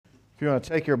If you want to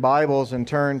take your Bibles and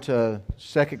turn to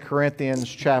 2 Corinthians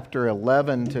chapter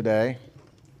 11 today.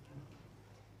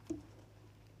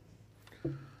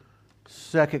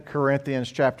 2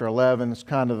 Corinthians chapter 11 is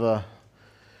kind of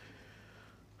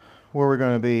where we're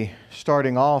going to be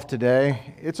starting off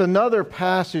today. It's another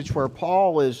passage where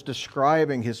Paul is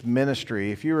describing his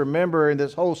ministry. If you remember in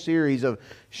this whole series of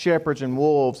shepherds and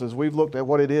wolves, as we've looked at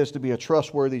what it is to be a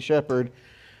trustworthy shepherd,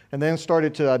 and then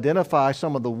started to identify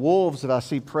some of the wolves that I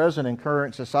see present in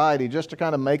current society, just to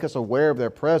kind of make us aware of their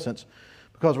presence,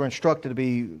 because we're instructed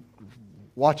to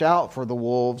watch out for the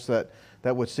wolves that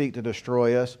would seek to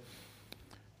destroy us.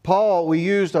 We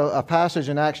used a passage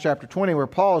in Acts chapter 20 where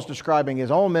Paul is describing his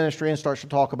own ministry and starts to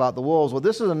talk about the wolves. Well,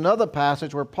 this is another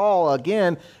passage where Paul,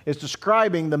 again, is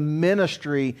describing the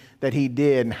ministry that he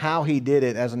did and how he did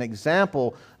it as an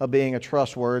example of being a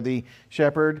trustworthy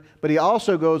shepherd. But he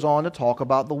also goes on to talk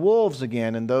about the wolves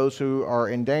again and those who are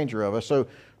in danger of us. So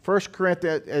 1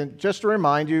 Corinthians, and just to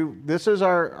remind you, this is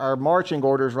our marching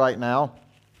orders right now.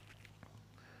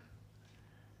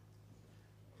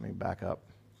 Let me back up.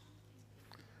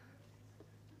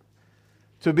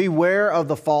 To beware of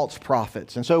the false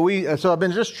prophets. And so I've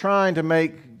been just trying to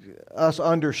make us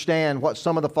understand what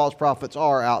some of the false prophets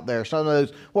are out there. Some of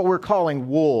those, what we're calling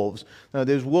wolves.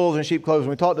 There's wolves in sheep clothing.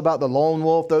 We talked about the lone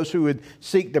wolf, those who would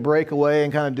seek to break away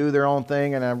and kind of do their own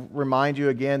thing. And I remind you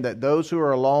again that those who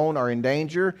are alone are in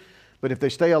danger. But if they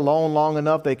stay alone long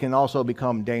enough, they can also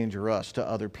become dangerous to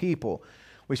other people.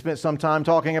 We spent some time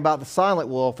talking about the silent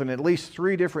wolf and at least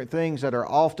three different things that are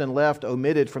often left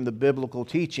omitted from the biblical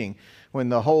teaching when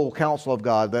the whole counsel of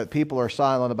God, that people are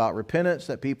silent about repentance,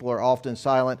 that people are often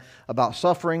silent about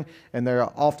suffering, and they're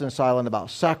often silent about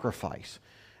sacrifice.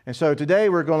 And so today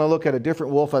we're going to look at a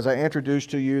different wolf, as I introduced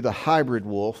to you, the hybrid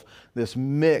wolf, this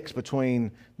mix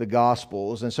between the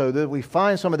Gospels. And so we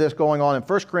find some of this going on in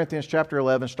 1 Corinthians chapter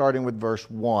 11, starting with verse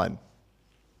 1.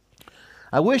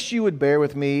 I wish you would bear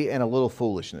with me in a little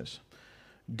foolishness.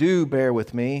 Do bear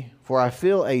with me, for I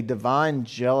feel a divine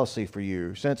jealousy for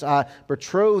you, since I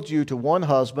betrothed you to one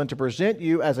husband to present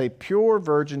you as a pure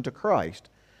virgin to Christ.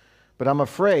 But I'm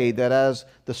afraid that as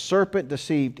the serpent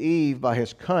deceived Eve by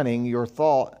his cunning, your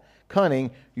thoughts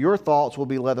will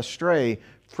be led astray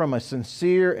from a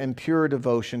sincere and pure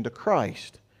devotion to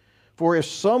Christ. For if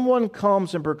someone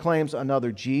comes and proclaims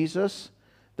another Jesus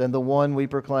than the one we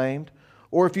proclaimed,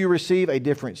 or if you receive a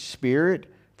different spirit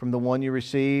from the one you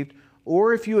received,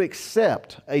 or if you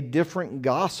accept a different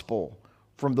gospel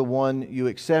from the one you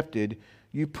accepted,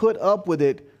 you put up with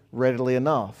it readily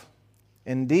enough.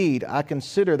 Indeed, I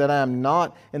consider that I am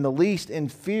not in the least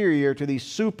inferior to these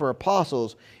super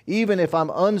apostles. Even if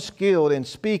I'm unskilled in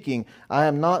speaking, I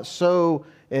am not so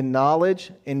in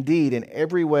knowledge. Indeed, in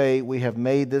every way we have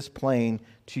made this plain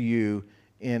to you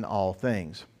in all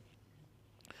things.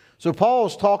 So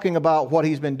Paul's talking about what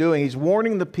he's been doing. He's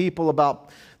warning the people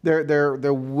about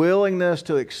their willingness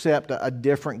to accept a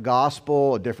different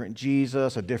gospel, a different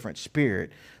Jesus, a different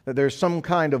spirit. That there's some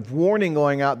kind of warning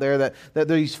going out there that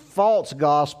these false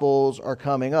gospels are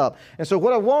coming up. And so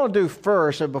what I want to do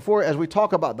first, as we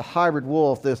talk about the hybrid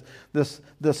wolf, this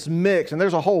mix, and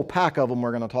there's a whole pack of them we're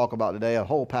going to talk about today, a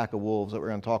whole pack of wolves that we're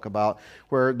going to talk about,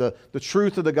 where the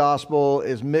truth of the gospel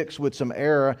is mixed with some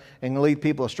error and lead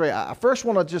people astray. I first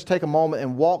want to just take a moment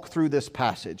and walk through this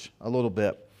passage a little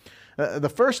bit. The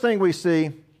first thing we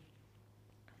see,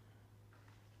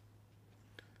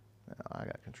 I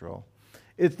got control.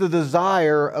 It's the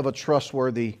desire of a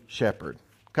trustworthy shepherd.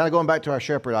 Kind of going back to our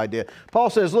shepherd idea. Paul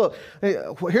says, look,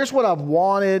 here's what I've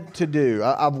wanted to do.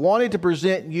 I've wanted to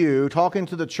present you, talking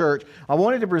to the church, I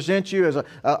wanted to present you as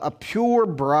a pure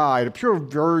bride, a pure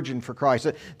virgin for Christ.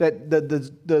 That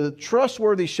the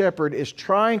trustworthy shepherd is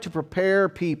trying to prepare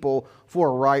people for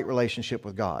a right relationship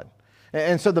with God.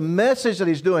 And so the message that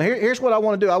he's doing, here's what I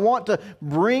want to do. I want to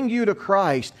bring you to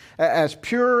Christ as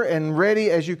pure and ready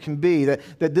as you can be. That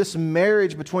this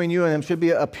marriage between you and him should be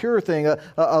a pure thing,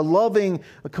 a loving,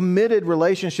 a committed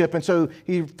relationship. And so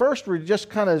he first just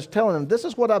kind of is telling them, this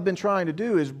is what I've been trying to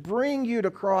do, is bring you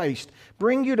to Christ,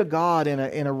 bring you to God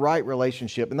in a right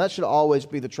relationship. And that should always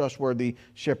be the trustworthy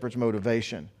shepherd's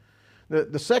motivation.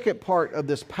 The second part of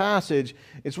this passage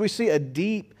is we see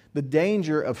the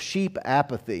danger of sheep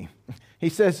apathy.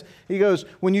 He goes,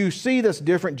 when you see this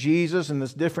different Jesus and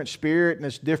this different spirit and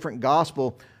this different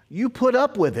gospel, you put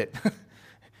up with it.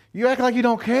 You act like you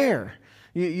don't care.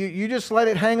 You just let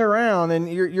it hang around,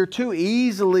 and you're too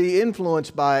easily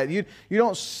influenced by it. You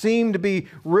don't seem to be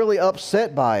really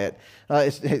upset by it.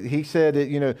 He said that,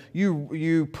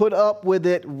 you put up with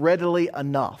it readily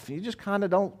enough. You just kind of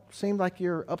don't seem like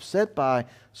you're upset by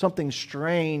something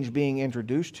strange being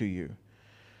introduced to you.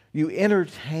 You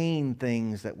entertain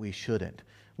things that we shouldn't.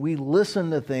 We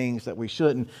listen to things that we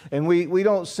shouldn't. And we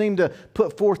don't seem to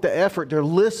put forth the effort to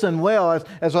listen well,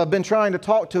 as I've been trying to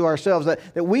talk to ourselves, that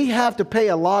we have to pay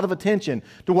a lot of attention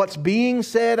to what's being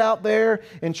said out there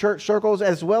in church circles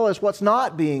as well as what's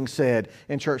not being said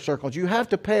in church circles. You have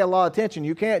to pay a lot of attention.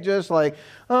 You can't just like,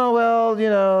 oh,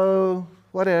 well,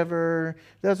 whatever.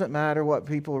 It doesn't matter what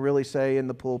people really say in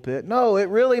the pulpit. No, it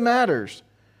really matters.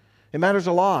 It matters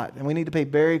a lot, and we need to pay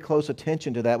very close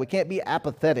attention to that. We can't be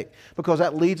apathetic, because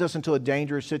that leads us into a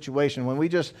dangerous situation when we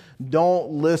just don't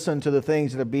listen to the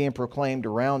things that are being proclaimed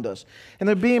around us. And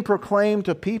they're being proclaimed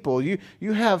to people. You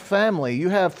have family, you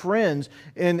have friends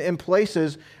in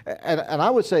places, and I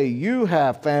would say you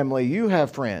have family, you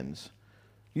have friends,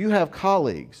 you have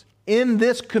colleagues in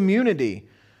this community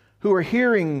who are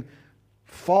hearing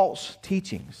false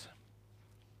teachings.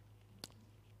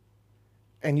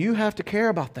 And you have to care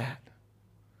about that.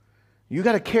 You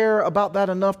got to care about that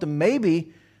enough to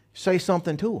maybe say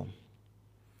something to them.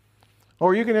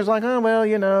 Or you can just like, oh,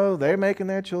 well, they're making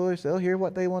their choice. They'll hear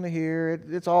what they want to hear.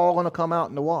 It's all going to come out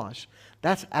in the wash.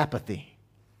 That's apathy.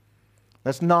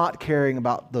 That's not caring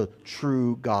about the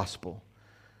true gospel.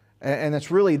 And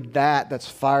it's really that's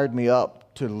fired me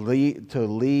up to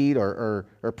lead or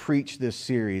preach this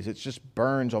series. It just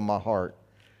burns on my heart.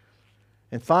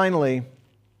 And finally,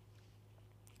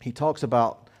 he talks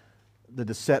about the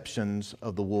deceptions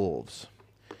of the wolves.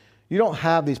 You don't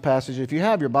have these passages. If you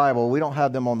have your Bible, we don't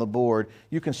have them on the board.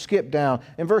 You can skip down.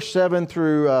 In verse 7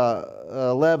 through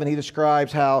 11, he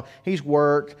describes how he's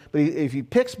worked. But if he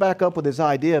picks back up with his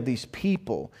idea of these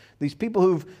people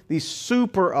these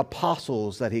super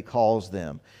apostles that he calls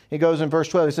them. He goes in verse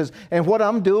 12, he says, and what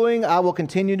I'm doing, I will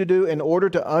continue to do in order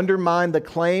to undermine the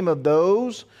claim of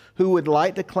those who would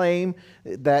like to claim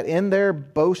that in their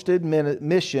boasted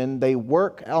mission they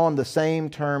work on the same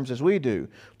terms as we do.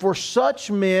 For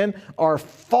such men are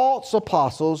false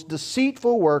apostles,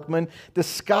 deceitful workmen,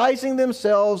 disguising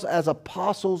themselves as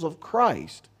apostles of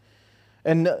Christ.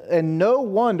 And no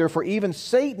wonder, for even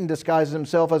Satan disguises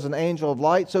himself as an angel of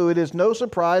light, so it is no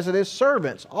surprise that his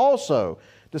servants also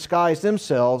disguise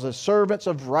themselves as servants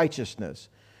of righteousness.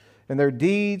 And their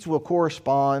deeds will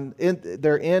correspond,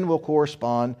 their end will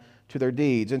correspond to their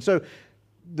deeds. And so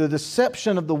the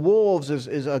deception of the wolves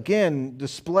is again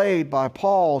displayed by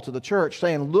Paul to the church,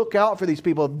 saying, look out for these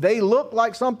people. They look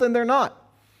like something they're not.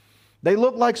 They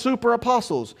look like super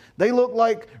apostles. They look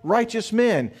like righteous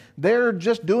men. They're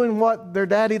just doing what their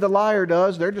daddy the liar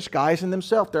does. They're disguising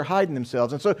themselves. They're hiding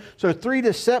themselves. And so three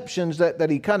deceptions that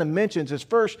he kind of mentions is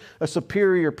first, a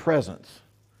superior presence.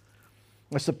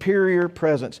 A superior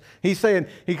presence. He's saying,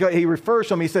 he refers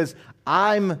to them, he says,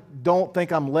 don't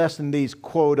think I'm less than these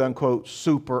quote unquote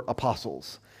super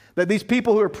apostles. That these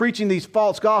people who are preaching these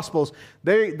false gospels,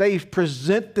 they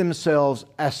present themselves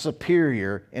as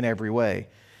superior in every way.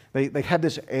 They have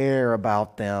this air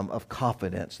about them of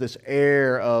confidence, this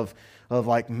air of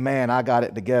like, man, I got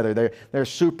it together. They're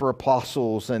super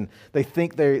apostles, and they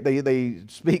think they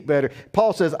speak better.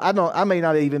 Paul says, I may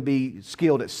not even be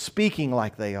skilled at speaking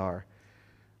like they are.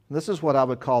 This is what I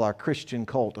would call our Christian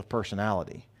cult of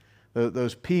personality.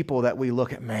 Those people that we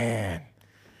look at, man,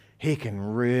 he can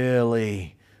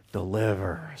really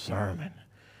deliver a sermon.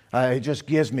 It just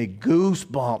gives me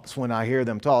goosebumps when I hear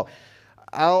them talk.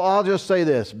 I'll just say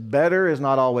this, better is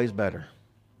not always better.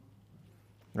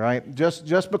 Right?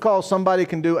 Just because somebody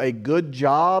can do a good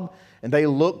job and they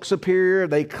look superior,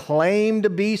 they claim to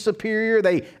be superior,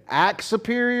 they act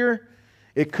superior,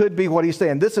 it could be what he's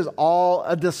saying. This is all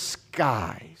a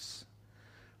disguise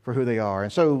for who they are.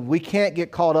 And so we can't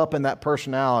get caught up in that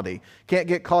personality. Can't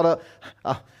get caught up.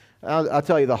 I'll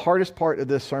tell you, the hardest part of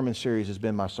this sermon series has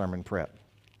been my sermon prep.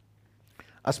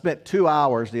 I spent 2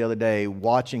 hours the other day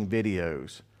watching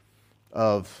videos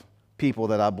of people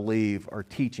that I believe are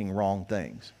teaching wrong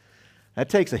things. That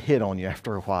takes a hit on you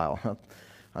after a while.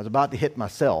 I was about to hit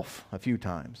myself a few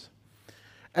times.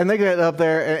 And they get up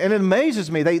there, and it amazes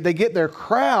me. They get their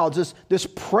crowds, this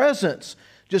presence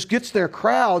just gets their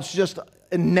crowds just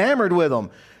enamored with them.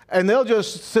 And they'll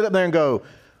just sit up there and go,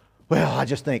 well, I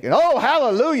just think, oh,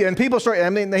 hallelujah. And people start,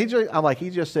 I'm like, he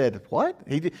just said, what?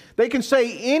 They can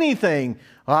say anything,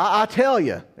 I tell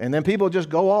you. And then people just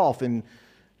go off, and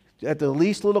at the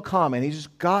least little comment, he's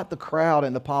just got the crowd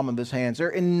in the palm of his hands.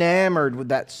 They're enamored with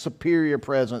that superior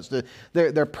presence,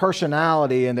 their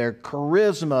personality and their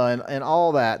charisma and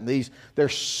all that. They're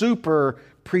super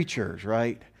preachers,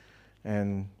 right?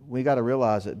 And we got to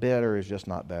realize that better is just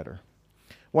not better.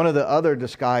 One of the other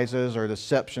disguises or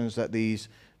deceptions that these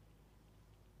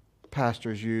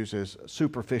pastors use is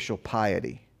superficial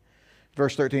piety.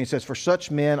 Verse 13 says, for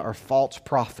such men are false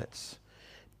prophets,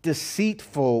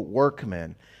 deceitful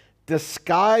workmen,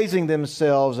 disguising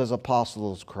themselves as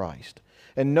apostles of Christ.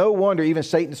 And no wonder even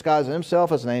Satan disguises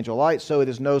himself as an angel of light, so it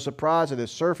is no surprise that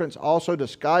his servants also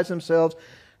disguise themselves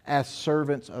as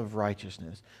servants of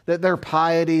righteousness. That their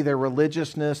piety, their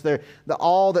religiousness,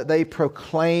 all that they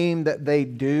proclaim that they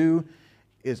do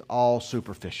is all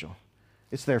superficial.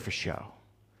 It's there for show.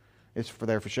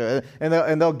 There for show.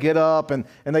 And they'll get up and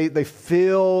they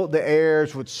fill the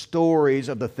airs with stories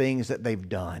of the things that they've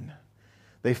done.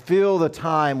 They fill the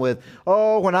time with,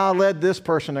 oh, when I led this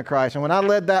person to Christ, and when I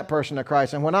led that person to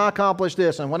Christ, and when I accomplished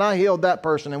this, and when I healed that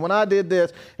person, and when I did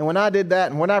this, and when I did that,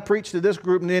 and when I preached to this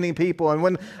group many people, and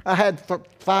when I had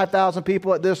 5,000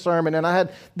 people at this sermon, and I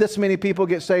had this many people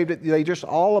get saved. They just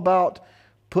all about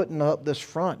putting up this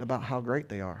front about how great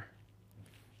they are,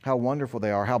 how wonderful they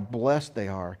are, how blessed they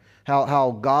are,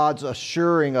 how God's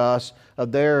assuring us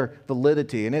of their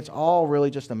validity. And it's all really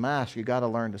just a mask you got to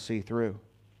learn to see through.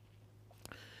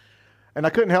 And I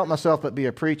couldn't help myself but be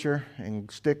a preacher and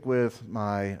stick with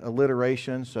my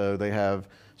alliteration. So they have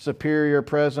superior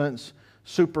presence,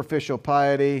 superficial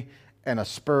piety, and a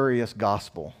spurious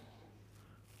gospel.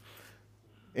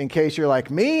 In case you're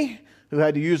like me, who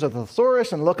had to use a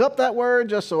thesaurus and look up that word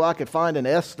just so I could find an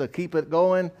S to keep it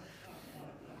going.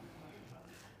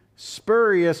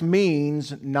 Spurious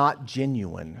means not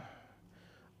genuine,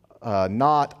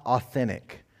 not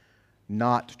authentic,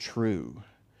 not true.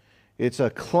 It's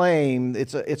a claim,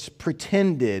 it's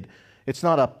pretended, it's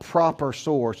not a proper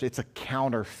source, it's a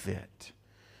counterfeit.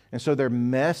 And so their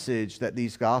message that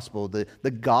these gospels,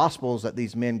 the gospels that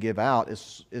these men give out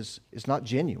is not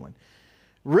genuine.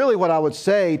 Really what I would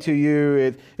say to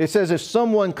you, it says if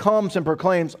someone comes and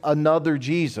proclaims another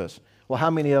Jesus, well, how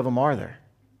many of them are there?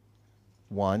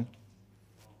 One.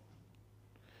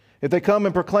 If they come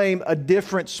and proclaim a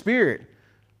different spirit,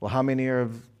 well, how many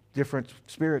of different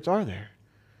spirits are there?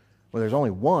 Well, there's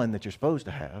only one that you're supposed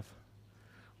to have.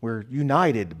 We're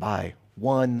united by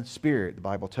one Spirit. The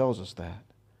Bible tells us that.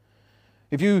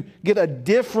 If you get a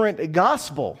different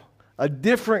gospel, a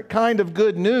different kind of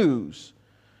good news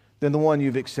than the one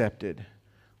you've accepted,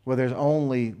 well, there's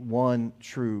only one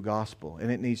true gospel, and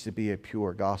it needs to be a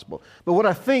pure gospel. But what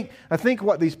I think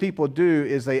what these people do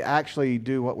is they actually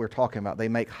do what we're talking about. They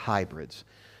make hybrids.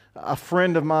 A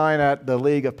friend of mine at the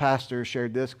League of Pastors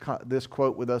shared this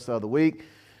quote with us the other week.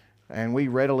 And we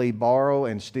readily borrow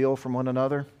and steal from one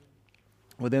another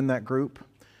within that group.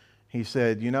 He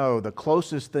said, you know, the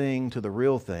closest thing to the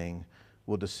real thing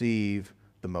will deceive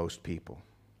the most people.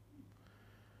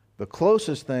 The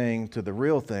closest thing to the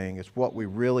real thing is what we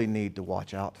really need to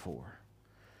watch out for.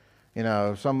 You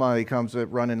know, somebody comes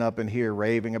running up in here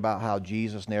raving about how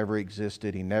Jesus never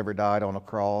existed. He never died on a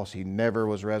cross. He never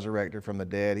was resurrected from the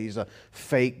dead. He's a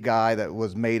fake guy that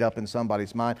was made up in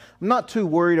somebody's mind. I'm not too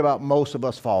worried about most of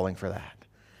us falling for that.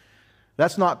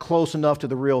 That's not close enough to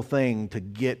the real thing to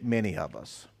get many of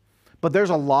us. But there's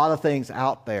a lot of things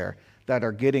out there that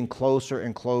are getting closer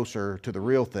and closer to the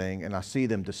real thing, and I see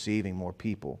them deceiving more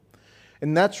people.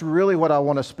 And that's really what I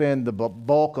want to spend the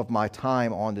bulk of my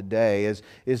time on today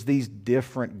is these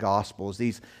different gospels,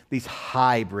 these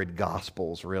hybrid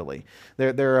gospels, really.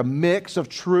 They're a mix of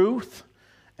truth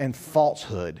and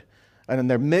falsehood. And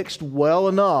they're mixed well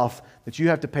enough that you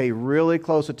have to pay really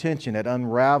close attention at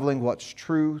unraveling what's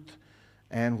truth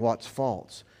and what's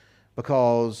false,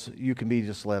 because you can be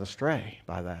just led astray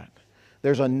by that.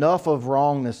 There's enough of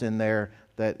wrongness in there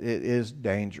that it is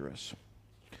dangerous.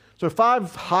 So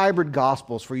 5 hybrid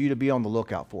gospels for you to be on the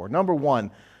lookout for. Number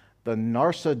 1, the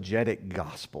narcegetic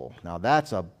gospel. Now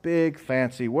that's a big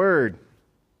fancy word.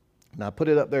 Now I put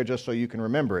it up there just so you can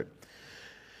remember it.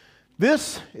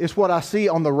 This is what I see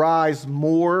on the rise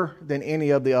more than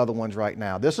any of the other ones right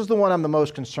now. This is the one I'm the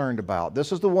most concerned about.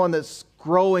 This is the one that's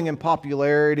growing in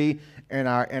popularity in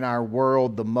our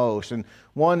world the most, and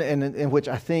one in which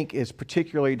I think is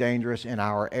particularly dangerous in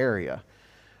our area.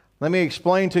 Let me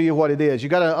explain to you what it is. You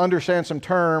got to understand some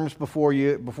terms before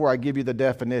I give you the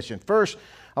definition. First,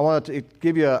 I want to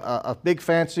give you a big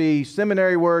fancy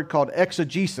seminary word called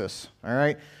exegesis. All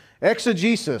right,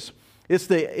 exegesis.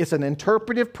 It's an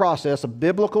interpretive process, a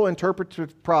biblical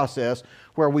interpretive process,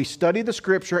 where we study the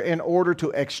Scripture in order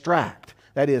to extract,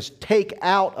 that is, take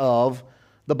out of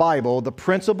the Bible the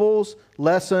principles,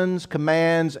 lessons,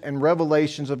 commands, and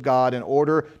revelations of God in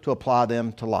order to apply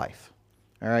them to life.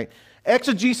 All right.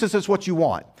 Exegesis is what you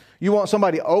want. You want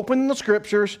somebody opening the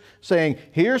Scriptures, saying,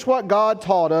 here's what God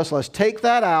taught us. Let's take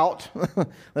that out.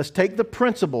 Let's take the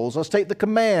principles. Let's take the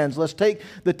commands. Let's take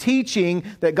the teaching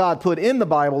that God put in the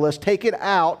Bible. Let's take it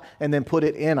out and then put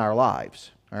it in our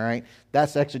lives. All right?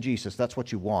 That's exegesis. That's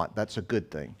what you want. That's a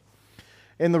good thing.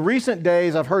 In the recent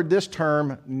days, I've heard this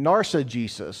term,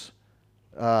 narcigesis,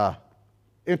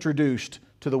 introduced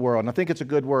to the world, and I think it's a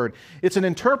good word. It's an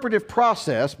interpretive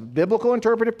process, biblical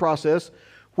interpretive process,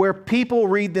 where people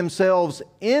read themselves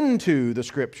into the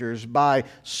Scriptures by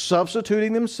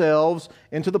substituting themselves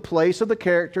into the place of the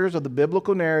characters of the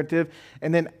biblical narrative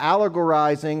and then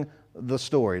allegorizing the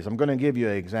stories. I'm going to give you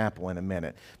an example in a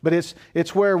minute. But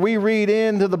it's where we read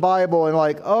into the Bible and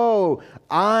like, oh,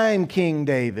 I'm King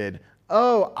David.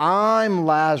 Oh, I'm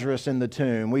Lazarus in the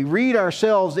tomb. We read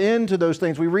ourselves into those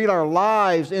things. We read our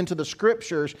lives into the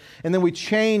Scriptures, and then we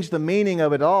change the meaning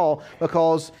of it all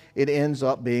because it ends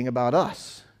up being about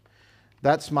us.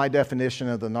 That's my definition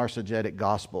of the narcigetic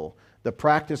gospel, the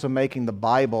practice of making the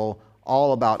Bible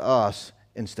all about us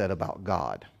instead about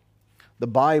God. The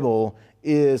Bible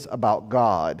is about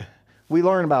God. We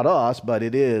learn about us, but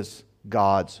it is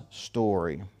God's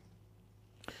story.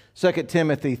 2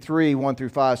 Timothy 3, 1 through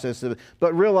 5 says,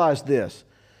 but realize this,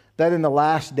 that in the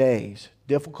last days,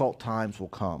 difficult times will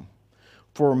come.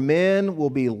 For men will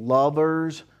be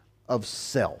lovers of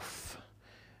self.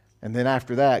 And then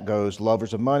after that goes,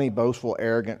 lovers of money, boastful,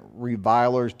 arrogant,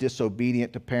 revilers,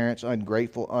 disobedient to parents,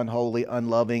 ungrateful, unholy,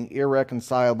 unloving,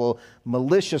 irreconcilable,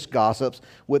 malicious gossips,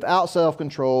 without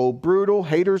self-control, brutal,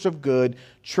 haters of good,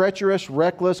 treacherous,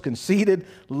 reckless, conceited,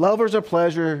 lovers of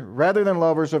pleasure rather than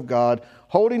lovers of God,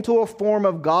 holding to a form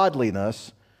of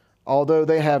godliness, although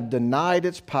they have denied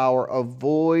its power,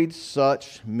 avoid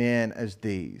such men as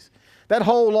these. That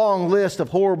whole long list of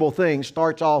horrible things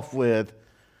starts off with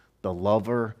the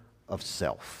lover of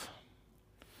self.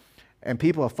 And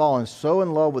people have fallen so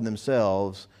in love with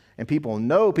themselves, and people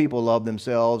know people love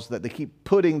themselves, that they keep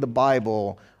putting the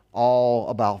Bible all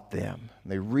about them.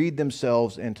 They read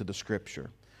themselves into the Scripture.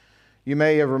 You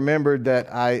may have remembered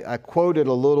that I quoted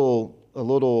a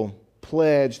little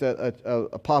pledge that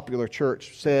a popular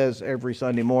church says every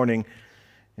Sunday morning.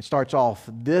 It starts off,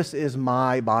 "This is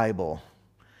my Bible."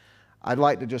 I'd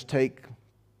like to just take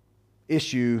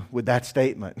issue with that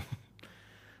statement.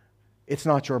 It's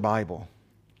not your Bible.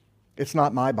 It's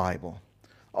not my Bible.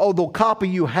 Oh, the copy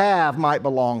you have might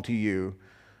belong to you,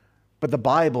 but the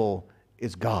Bible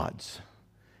is God's.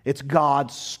 It's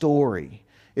God's story.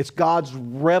 It's God's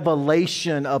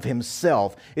revelation of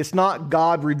Himself. It's not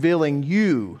God revealing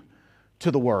you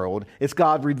to the world. It's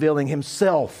God revealing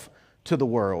Himself to the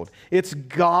world. It's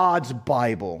God's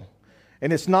Bible.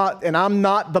 And I'm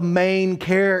not the main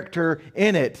character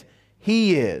in it.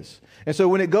 He is. And so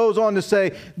when it goes on to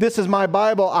say, this is my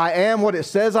Bible, I am what it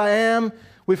says I am,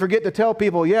 we forget to tell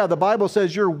people, yeah, the Bible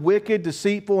says you're wicked,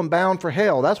 deceitful, and bound for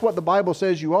hell. That's what the Bible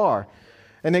says you are.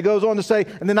 And it goes on to say,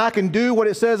 and then I can do what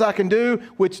it says I can do,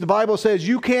 which the Bible says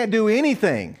you can't do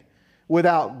anything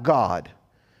without God.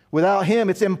 Without Him,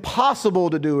 it's impossible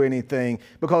to do anything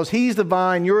because He's the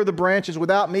vine, you're the branches.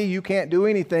 Without me, you can't do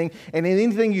anything. And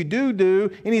anything you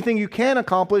do, anything you can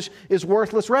accomplish is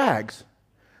worthless rags.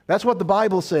 That's what the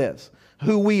Bible says,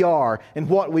 who we are and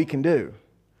what we can do.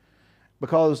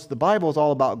 Because the Bible is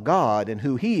all about God and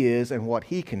who He is and what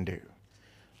He can do.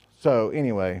 So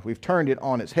anyway, we've turned it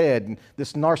on its head, and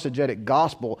this narcigetic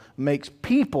gospel makes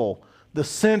people the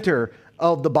center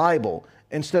of the Bible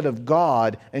instead of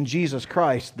God and Jesus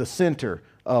Christ the center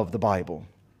of the Bible.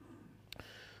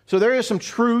 So there is some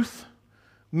truth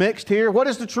mixed here. What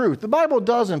is the truth? The Bible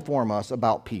does inform us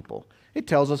about people. It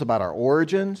tells us about our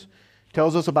origins. It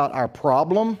tells us about our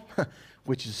problem,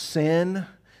 which is sin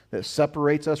that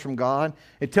separates us from God.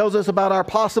 It tells us about our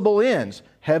possible ends,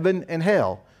 heaven and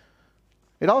hell.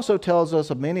 It also tells us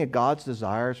of many of God's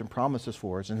desires and promises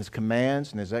for us and His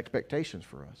commands and His expectations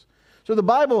for us. So the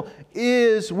Bible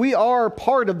we are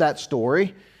part of that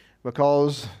story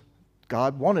because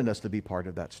God wanted us to be part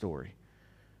of that story.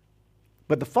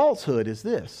 But the falsehood is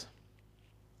this.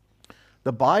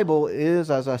 The Bible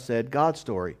is, as I said, God's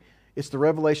story. It's the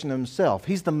revelation of Himself.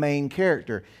 He's the main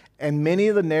character. And many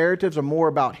of the narratives are more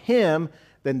about Him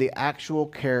than the actual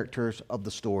characters of the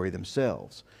story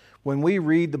themselves. When we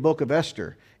read the book of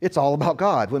Esther, it's all about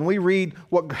God. When we read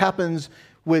what happens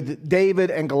with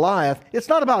David and Goliath, it's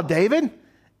not about David.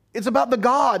 It's about the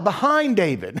God behind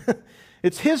David.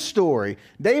 It's his story.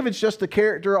 David's just the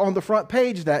character on the front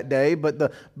page that day, but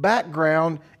the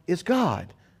background is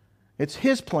God. It's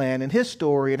His plan and His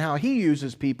story and how He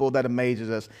uses people that amazes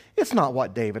us. It's not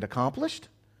what David accomplished.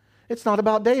 It's not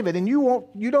about David, and you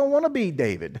don't want to be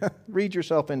David. Read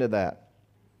yourself into that.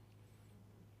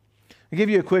 I'll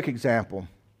give you a quick example.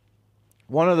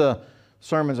 One of the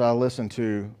sermons I listened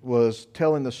to was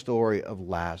telling the story of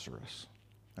Lazarus.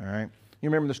 All right? You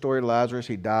remember the story of Lazarus?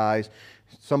 He dies.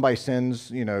 Somebody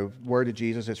sends, word to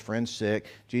Jesus, his friend's sick.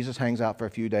 Jesus hangs out for a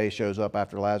few days, shows up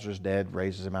after Lazarus is dead,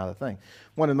 raises him out of the thing.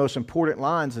 One of the most important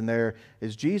lines in there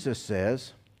is Jesus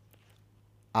says,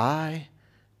 I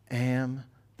am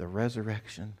the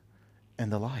resurrection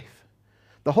and the life.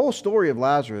 The whole story of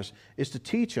Lazarus is to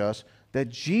teach us that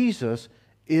Jesus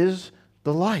is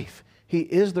the life. He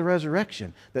is the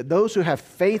resurrection. That those who have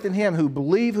faith in Him, who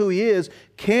believe who He is,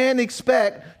 can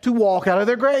expect to walk out of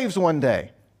their graves one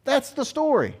day. That's the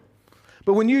story.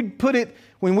 But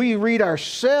when we read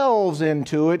ourselves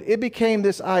into it, it became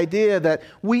this idea that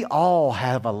we all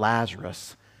have a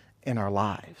Lazarus in our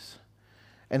lives.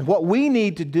 And what we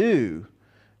need to do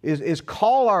is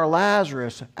call our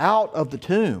Lazarus out of the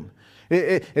tomb.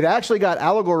 It actually got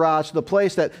allegorized to the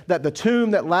place that the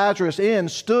tomb that Lazarus in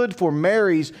stood for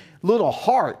Mary's little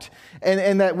heart.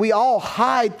 And that we all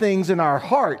hide things in our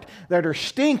heart that are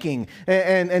stinking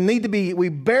and need to be, we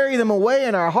bury them away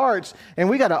in our hearts. And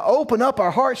we got to open up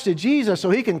our hearts to Jesus so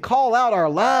He can call out our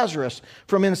Lazarus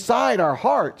from inside our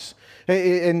hearts.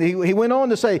 And he went on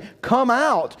to say, come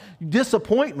out,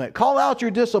 disappointment. Call out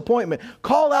your disappointment.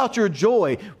 Call out your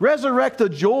joy. Resurrect the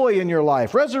joy in your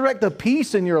life. Resurrect the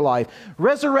peace in your life.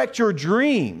 Resurrect your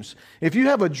dreams. If you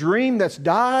have a dream that's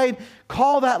died,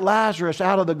 call that Lazarus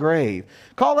out of the grave.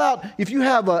 Call out if you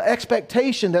have an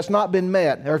expectation that's not been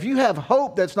met, or if you have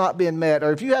hope that's not been met,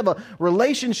 or if you have a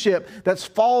relationship that's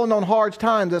fallen on hard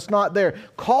times that's not there.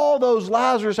 Call those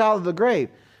Lazarus out of the grave.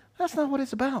 That's not what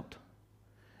it's about.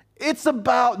 It's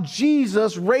about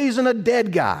Jesus raising a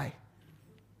dead guy.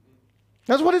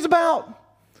 That's what it's about.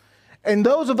 And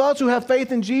those of us who have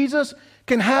faith in Jesus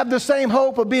can have the same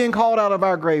hope of being called out of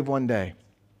our grave one day.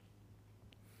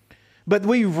 But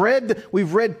we've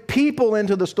read people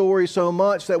into the story so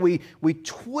much that we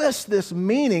twist this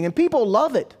meaning, and people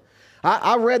love it.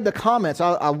 I read the comments.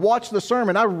 I watched the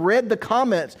sermon. I read the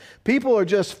comments. People are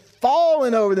just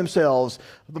falling over themselves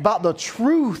about the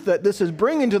truth that this is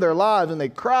bringing to their lives, and they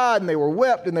cried and they were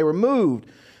wept and they were moved.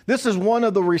 This is one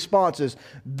of the responses.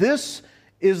 This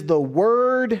is the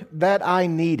word that I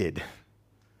needed.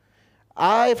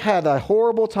 I've had a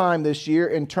horrible time this year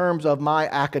in terms of my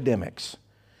academics.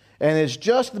 And it's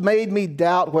just made me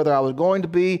doubt whether I was going to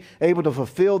be able to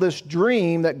fulfill this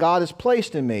dream that God has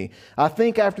placed in me. I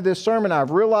think after this sermon,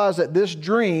 I've realized that this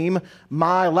dream,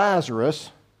 my Lazarus,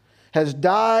 had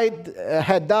died,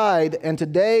 and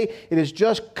today it has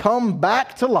just come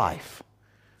back to life.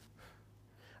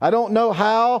 I don't know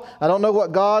how. I don't know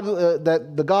what God,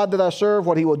 the God that I serve,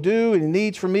 what He will do and He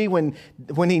needs from me when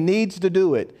He needs to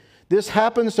do it. This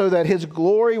happens so that His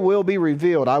glory will be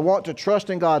revealed. I want to trust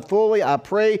in God fully. I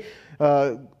pray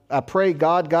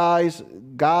God, guys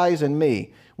and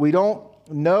me. We don't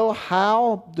know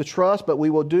how to trust, but we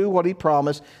will do what He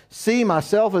promised. See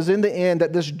myself as in the end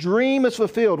that this dream is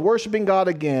fulfilled, worshiping God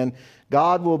again.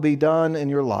 God will be done in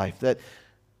your life. That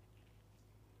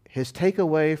His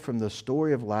takeaway from the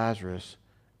story of Lazarus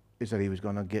is that he was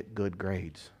going to get good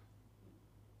grades.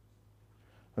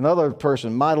 Another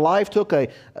person, my life took a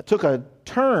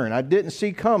turn I didn't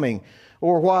see coming,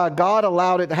 or why God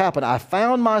allowed it to happen. I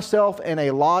found myself in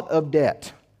a lot of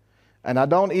debt, and I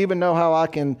don't even know how I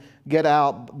can get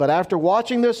out. But after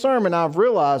watching this sermon, I've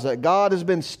realized that God has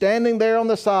been standing there on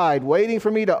the side, waiting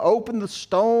for me to open the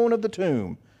stone of the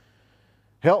tomb.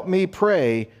 Help me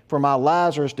pray for my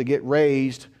Lazarus to get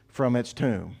raised from its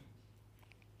tomb.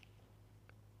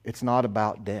 It's not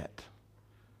about debt.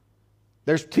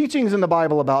 There's teachings in the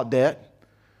Bible about debt,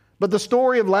 but the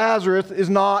story of Lazarus is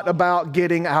not about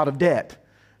getting out of debt,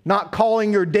 not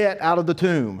calling your debt out of the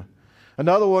tomb.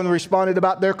 Another one responded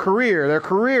about their career. Their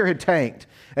career had tanked,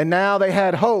 and now they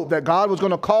had hope that God was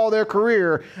going to call their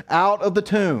career out of the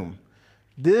tomb.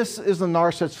 This is the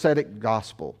narcissistic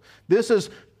gospel. This is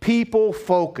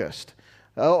people-focused,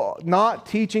 not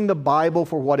teaching the Bible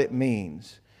for what it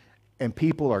means, and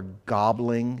people are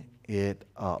gobbling it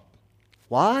up.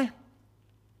 Why?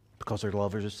 Because they're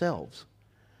lovers of selves.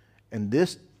 And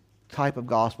this type of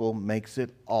gospel makes it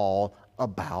all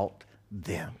about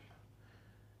them.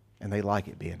 And they like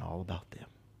it being all about them.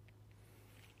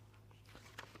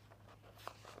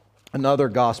 Another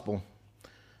gospel.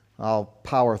 I'll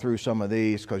power through some of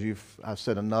these because I've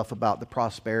said enough about the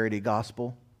prosperity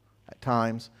gospel at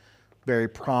times. Very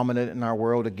prominent in our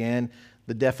world again.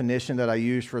 The definition that I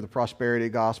use for the prosperity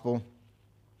gospel,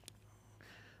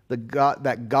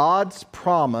 that God's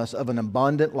promise of an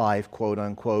abundant life, quote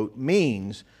unquote,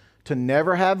 means to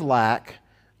never have lack,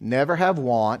 never have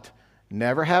want,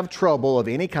 never have trouble of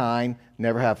any kind,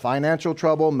 never have financial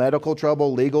trouble, medical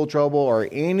trouble, legal trouble, or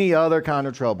any other kind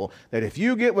of trouble. That if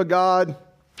you get with God,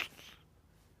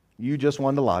 you just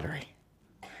won the lottery.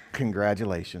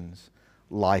 congratulations,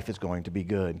 life is going to be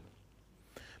good.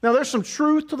 Now, there's some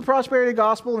truth to the prosperity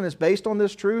gospel, and it's based on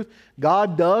this truth.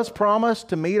 God does promise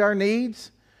to meet our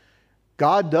needs.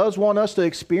 God does want us to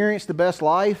experience the best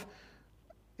life,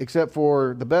 except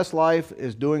for the best life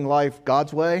is doing life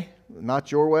God's way,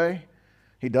 not your way.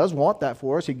 He does want that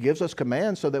for us. He gives us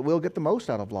commands so that we'll get the most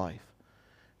out of life.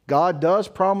 God does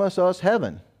promise us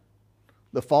heaven.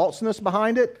 The falseness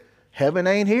behind it, heaven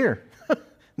ain't here.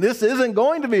 This isn't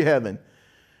going to be heaven.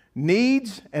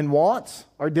 Needs and wants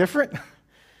are different.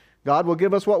 God will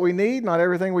give us what we need, not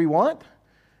everything we want.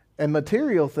 And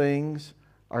material things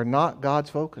are not God's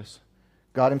focus.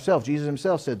 God himself, Jesus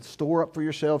himself said, store up for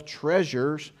yourself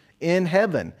treasures in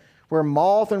heaven where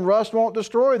moth and rust won't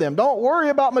destroy them. Don't worry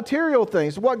about material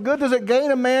things. What good does it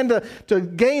gain a man to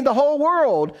gain the whole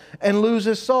world and lose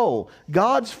his soul?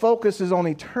 God's focus is on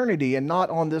eternity and not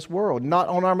on this world, not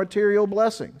on our material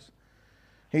blessings.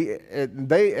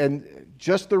 And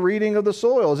just the reading of the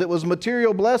soils, it was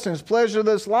material blessings, pleasure of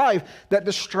this life that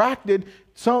distracted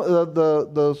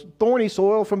the thorny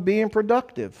soil from being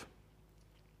productive.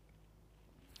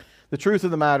 The truth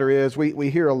of the matter is, we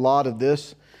hear a lot of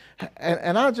this,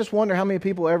 and I just wonder how many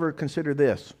people ever consider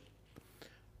this.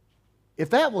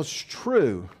 If that was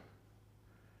true,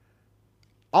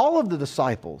 all of the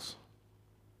disciples,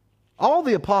 all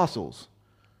the apostles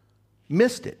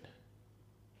missed it.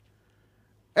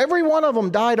 Every one of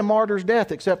them died a martyr's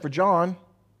death except for John.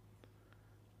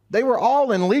 They were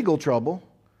all in legal trouble.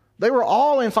 They were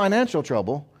all in financial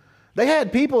trouble. They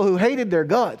had people who hated their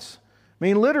guts. I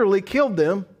mean, literally killed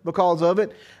them because of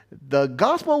it. The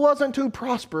gospel wasn't too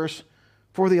prosperous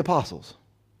for the apostles.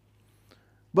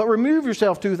 But remove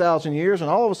yourself 2,000 years and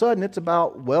all of a sudden it's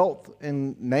about wealth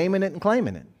and naming it and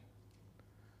claiming it.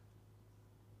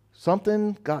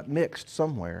 Something got mixed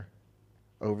somewhere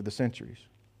over the centuries.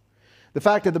 The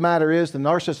fact of the matter is the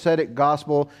narcissistic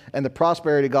gospel and the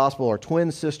prosperity gospel are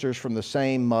twin sisters from the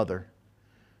same mother.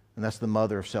 And that's the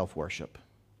mother of self-worship.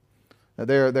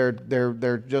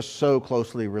 They're just so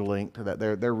closely linked that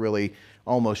they're really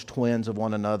almost twins of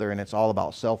one another, and it's all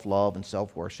about self-love and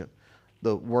self-worship,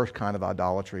 the worst kind of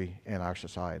idolatry in our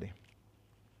society.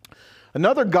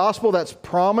 Another gospel that's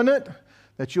prominent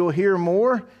that you'll hear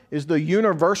more is the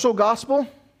universal gospel.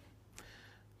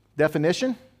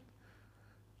 Definition: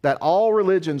 that all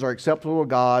religions are acceptable to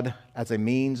God as a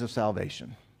means of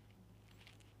salvation.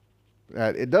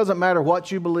 It doesn't matter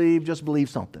what you believe, just believe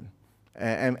something.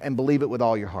 And believe it with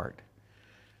all your heart.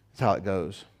 That's how it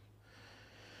goes.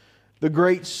 The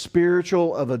great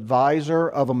spiritual advisor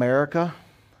of America,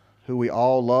 who we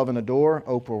all love and adore,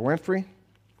 Oprah Winfrey,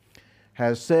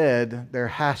 has said there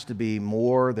has to be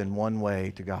more than one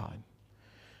way to God.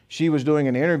 She was doing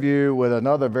an interview with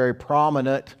another very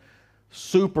prominent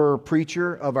super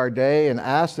preacher of our day and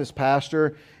asked this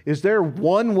pastor, is there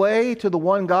one way to the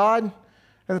one God?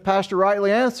 And the pastor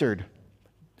rightly answered,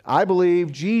 I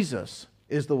believe Jesus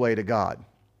is the way to God.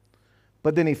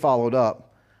 But then he followed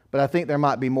up, but I think there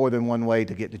might be more than one way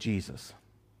to get to Jesus.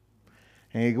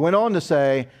 And he went on to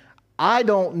say, I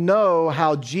don't know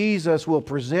how Jesus will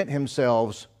present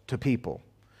himself to people.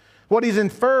 What he's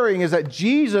inferring is that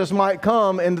Jesus might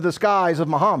come in the disguise of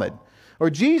Muhammad, or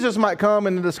Jesus might come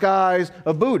in the disguise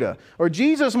of Buddha, or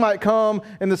Jesus might come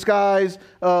in the disguise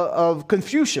of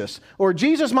Confucius, or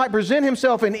Jesus might present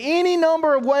himself in any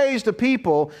number of ways to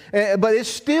people, but it's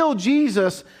still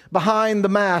Jesus behind the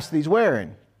mask that he's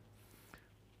wearing.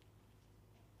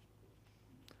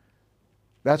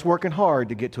 That's working hard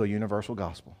to get to a universal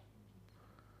gospel.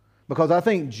 Because I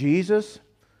think Jesus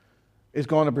is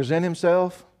going to present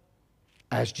himself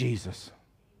as Jesus.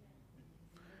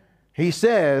 He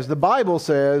says, the Bible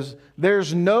says,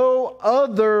 there's no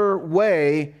other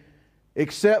way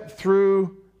except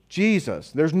through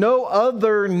Jesus. There's no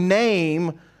other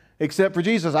name except for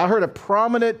Jesus. I heard a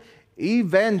prominent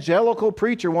evangelical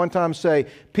preacher one time say,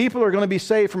 people are going to be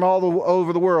saved from all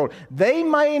over the world. They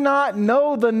may not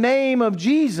know the name of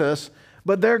Jesus,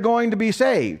 but they're going to be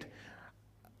saved.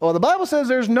 Well, the Bible says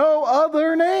there's no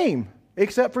other name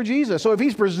except for Jesus. So if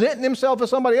he's presenting himself as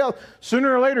somebody else,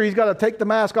 sooner or later he's got to take the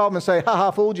mask off and say,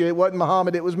 ha, fooled you. It wasn't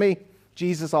Muhammad, it was me.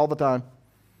 Jesus all the time.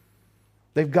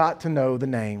 They've got to know the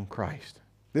name Christ.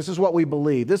 This is what we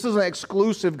believe. This is an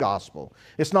exclusive gospel.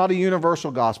 It's not a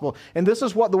universal gospel. And this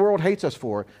is what the world hates us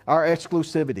for, our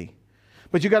exclusivity.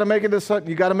 But you got to make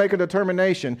a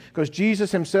determination, because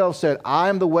Jesus himself said, I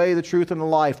am the way, the truth, and the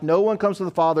life. No one comes to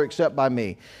the Father except by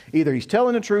me. Either he's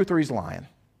telling the truth or he's lying.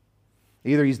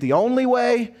 Either he's the only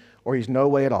way or he's no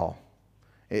way at all.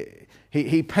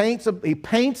 He paints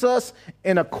us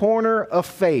in a corner of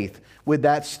faith with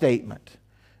that statement.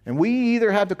 And we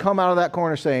either have to come out of that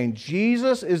corner saying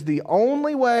Jesus is the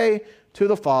only way to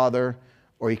the Father,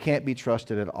 or he can't be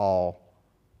trusted at all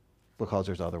because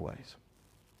there's other ways.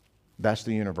 That's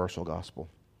the universal gospel.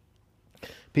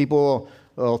 People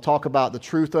will talk about the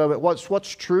truth of it.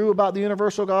 What's true about the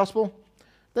universal gospel?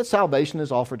 That salvation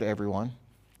is offered to everyone.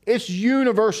 It's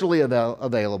universally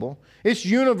available. It's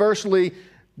universally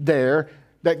there.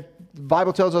 That the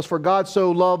Bible tells us, for God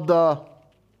so loved the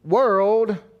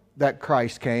world that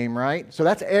Christ came, right? So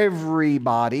that's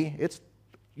everybody. It's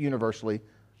universally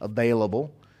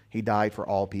available. He died for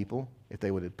all people if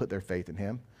they would have put their faith in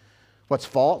him. What's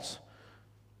false?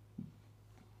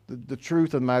 The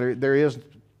truth of the matter, there is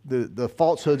the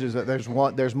falsehood is that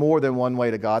there's more than one way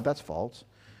to God. That's false.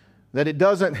 That it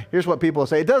doesn't, here's what people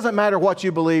say, it doesn't matter what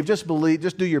you believe, just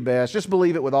do your best, just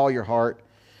believe it with all your heart.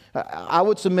 I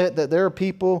would submit that there are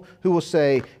people who will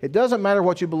say, it doesn't matter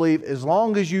what you believe as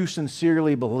long as you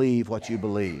sincerely believe what you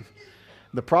believe.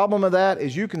 The problem of that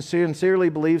is you can sincerely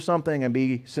believe something and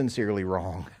be sincerely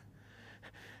wrong.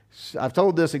 I've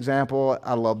told this example.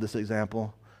 I love this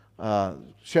example.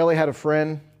 Shelley had a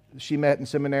friend she met in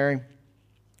seminary.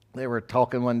 They were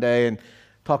talking one day and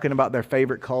talking about their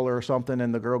favorite color or something,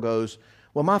 and the girl goes,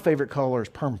 well, my favorite color is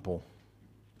purple.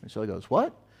 And Shelley goes,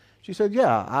 what? She said,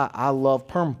 yeah, I love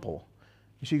purple.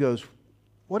 And she goes,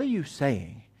 what are you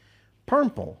saying?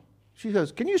 Purple. She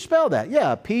goes, can you spell that?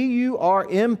 Yeah,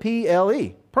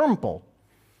 P-U-R-M-P-L-E, purple.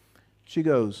 She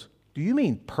goes, do you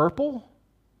mean purple?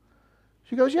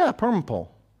 She goes, yeah,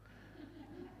 purple.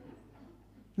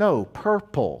 No,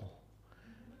 purple.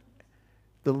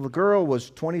 The girl was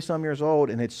 20-some years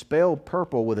old and had spelled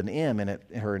purple with an M in it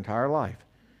her entire life.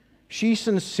 She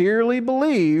sincerely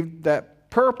believed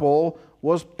that purple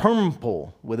was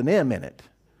purple with an M in it.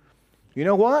 You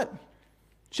know what?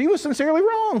 She was sincerely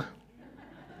wrong.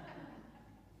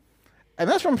 And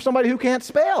that's from somebody who can't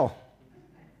spell.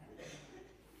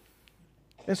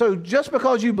 And so just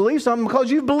because you believe something, because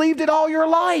you've believed it all your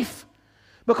life,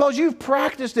 because you've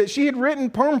practiced it. She had written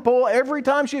purple every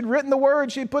time she had written the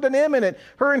word, she'd put an M in it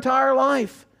her entire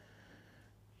life.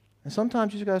 And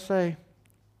sometimes you just got to say,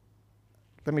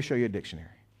 let me show you a dictionary.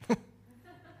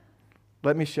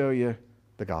 Let me show you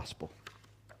the gospel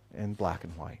in black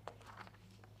and white.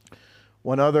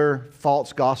 One other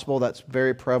false gospel that's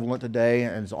very prevalent today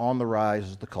and is on the rise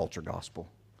is the culture gospel.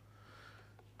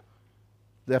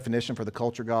 The definition for the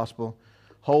culture gospel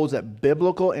holds that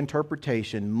biblical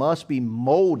interpretation must be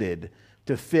molded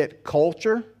to fit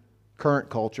culture, current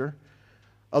culture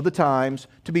of the times,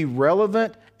 to be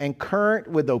relevant and current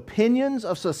with the opinions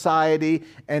of society,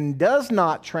 and does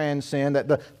not transcend, that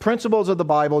the principles of the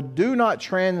Bible do not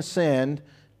transcend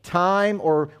time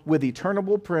or with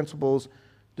eternal principles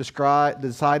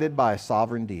decided by a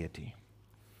sovereign deity.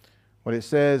 What it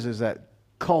says is that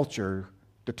culture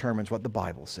determines what the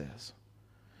Bible says.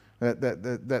 That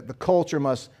the culture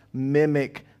must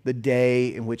mimic the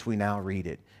day in which we now read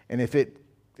it. And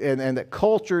that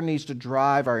culture needs to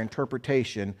drive our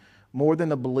interpretation more than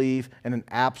the belief and an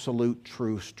absolute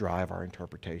truth drive our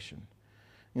interpretation.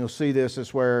 You'll see this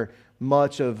is where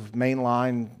much of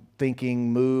mainline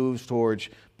thinking moves towards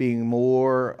being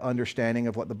more understanding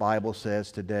of what the Bible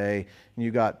says today. And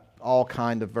you've got all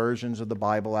kinds of versions of the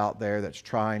Bible out there that's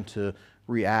trying to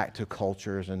react to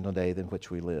cultures in the day in which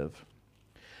we live.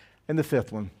 And the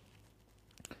fifth one,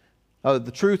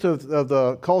 the truth of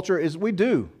the culture is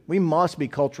we must be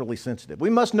culturally sensitive. We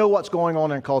must know what's going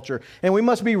on in culture, and we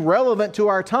must be relevant to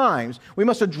our times. We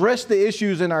must address the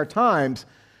issues in our times,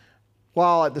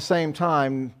 while at the same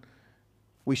time,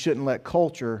 we shouldn't let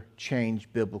culture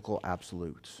change biblical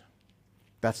absolutes.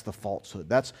 That's the falsehood.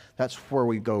 That's where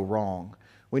we go wrong.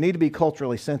 We need to be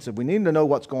culturally sensitive. We need to know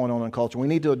what's going on in culture. We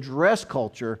need to address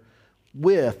culture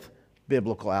with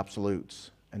biblical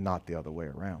absolutes and not the other way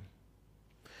around.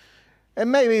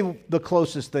 And maybe the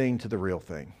closest thing to the real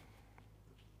thing.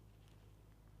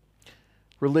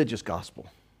 Religious gospel.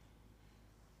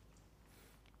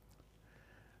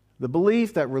 The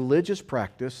belief that religious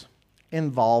practice,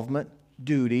 involvement,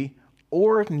 duty,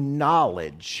 or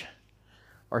knowledge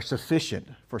are sufficient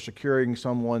for securing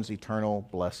someone's eternal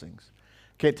blessings.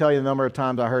 Can't tell you the number of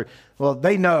times I heard, well,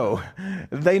 they know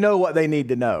what they need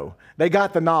to know. They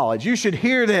got the knowledge. You should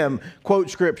hear them quote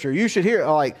scripture. You should hear,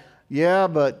 like, yeah,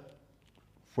 but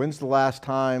when's the last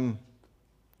time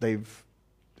they've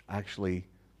actually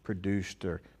produced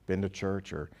or been to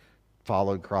church or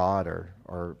followed God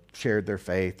or shared their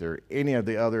faith or any of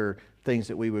the other things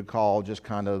that we would call just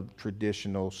kind of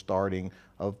traditional starting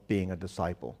of being a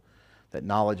disciple? That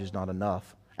knowledge is not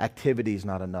enough. Activity is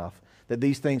not enough. That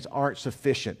these things aren't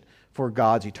sufficient for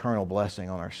God's eternal blessing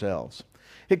on ourselves.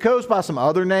 It goes by some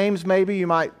other names, maybe you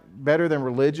might, better than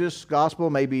religious gospel.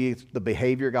 Maybe it's the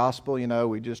behavior gospel,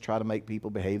 we just try to make people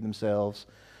behave themselves.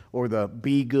 Or the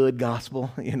be good gospel,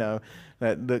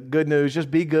 that the good news, just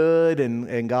be good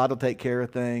and God will take care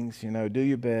of things, do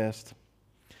your best.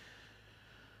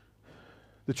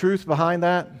 The truth behind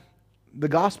that, the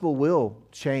gospel will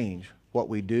change what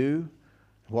we do,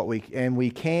 and we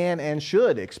can and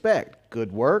should expect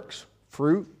good works,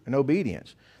 fruit, and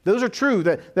obedience. Those are true,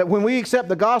 that when we accept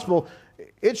the gospel,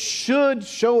 it should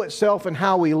show itself in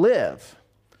how we live.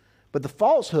 But the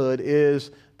falsehood is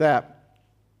that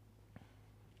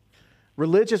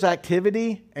religious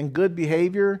activity and good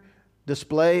behavior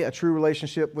display a true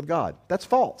relationship with God. That's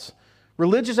false.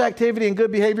 Religious activity and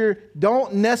good behavior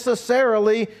don't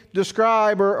necessarily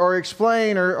describe or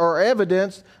explain or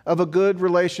evidence of a good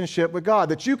relationship with God.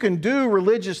 That you can do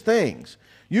religious things.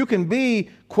 You can be,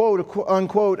 quote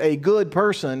unquote, a good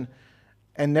person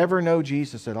and never know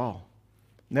Jesus at all.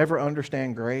 Never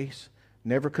understand grace.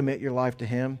 Never commit your life to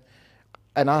Him.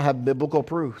 And I have biblical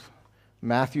proof.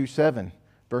 Matthew 7,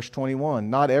 verse 21.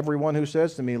 Not everyone who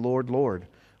says to me, Lord, Lord,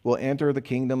 will enter the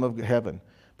kingdom of heaven,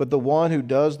 but the one who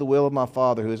does the will of my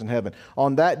Father who is in heaven.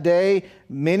 On that day,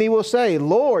 many will say,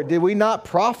 Lord, did we not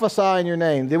prophesy in your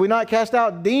name? Did we not cast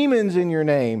out demons in your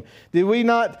name? Did we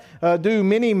not do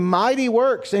many mighty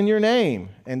works in your name?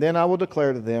 And then I will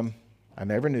declare to them, I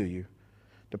never knew you.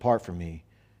 Depart from me,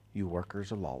 you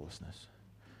workers of lawlessness.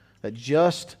 That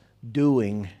just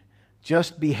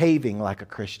behaving like a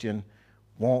Christian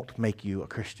won't make you a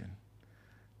Christian.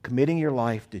 Committing your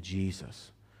life to Jesus,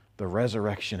 the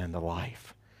resurrection and the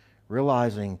life,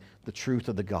 realizing the truth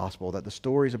of the gospel, that the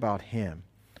story is about Him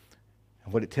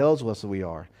and what it tells us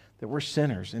that we're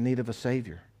sinners in need of a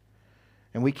Savior.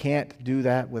 And we can't do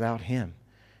that without Him.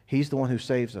 He's the one who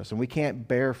saves us, and we can't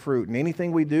bear fruit. And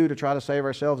anything we do to try to save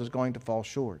ourselves is going to fall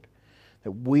short.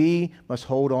 That we must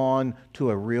hold on to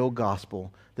a real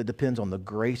gospel that depends on the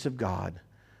grace of God,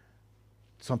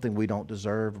 something we don't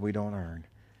deserve, we don't earn,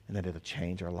 and that it'll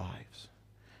change our lives.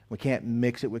 We can't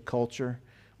mix it with culture.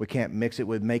 We can't mix it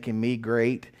with making me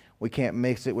great. We can't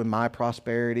mix it with my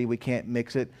prosperity. We can't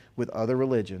mix it with other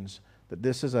religions. That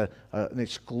this is an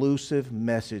exclusive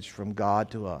message from God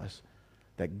to us.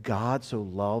 That God so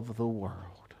loved the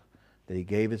world that He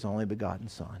gave His only begotten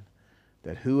Son,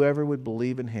 that whoever would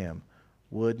believe in Him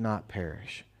would not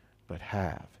perish, but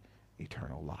have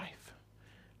eternal life.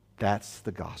 That's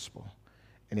the gospel.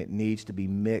 And it needs to be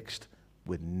mixed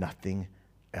with nothing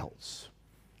else.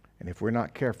 And if we're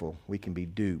not careful, we can be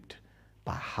duped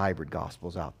by hybrid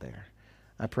gospels out there.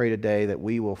 I pray today that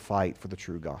we will fight for the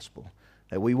true gospel,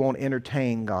 that we won't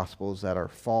entertain gospels that are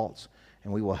false,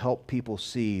 and we will help people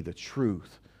see the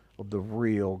truth of the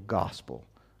real gospel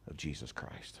of Jesus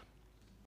Christ.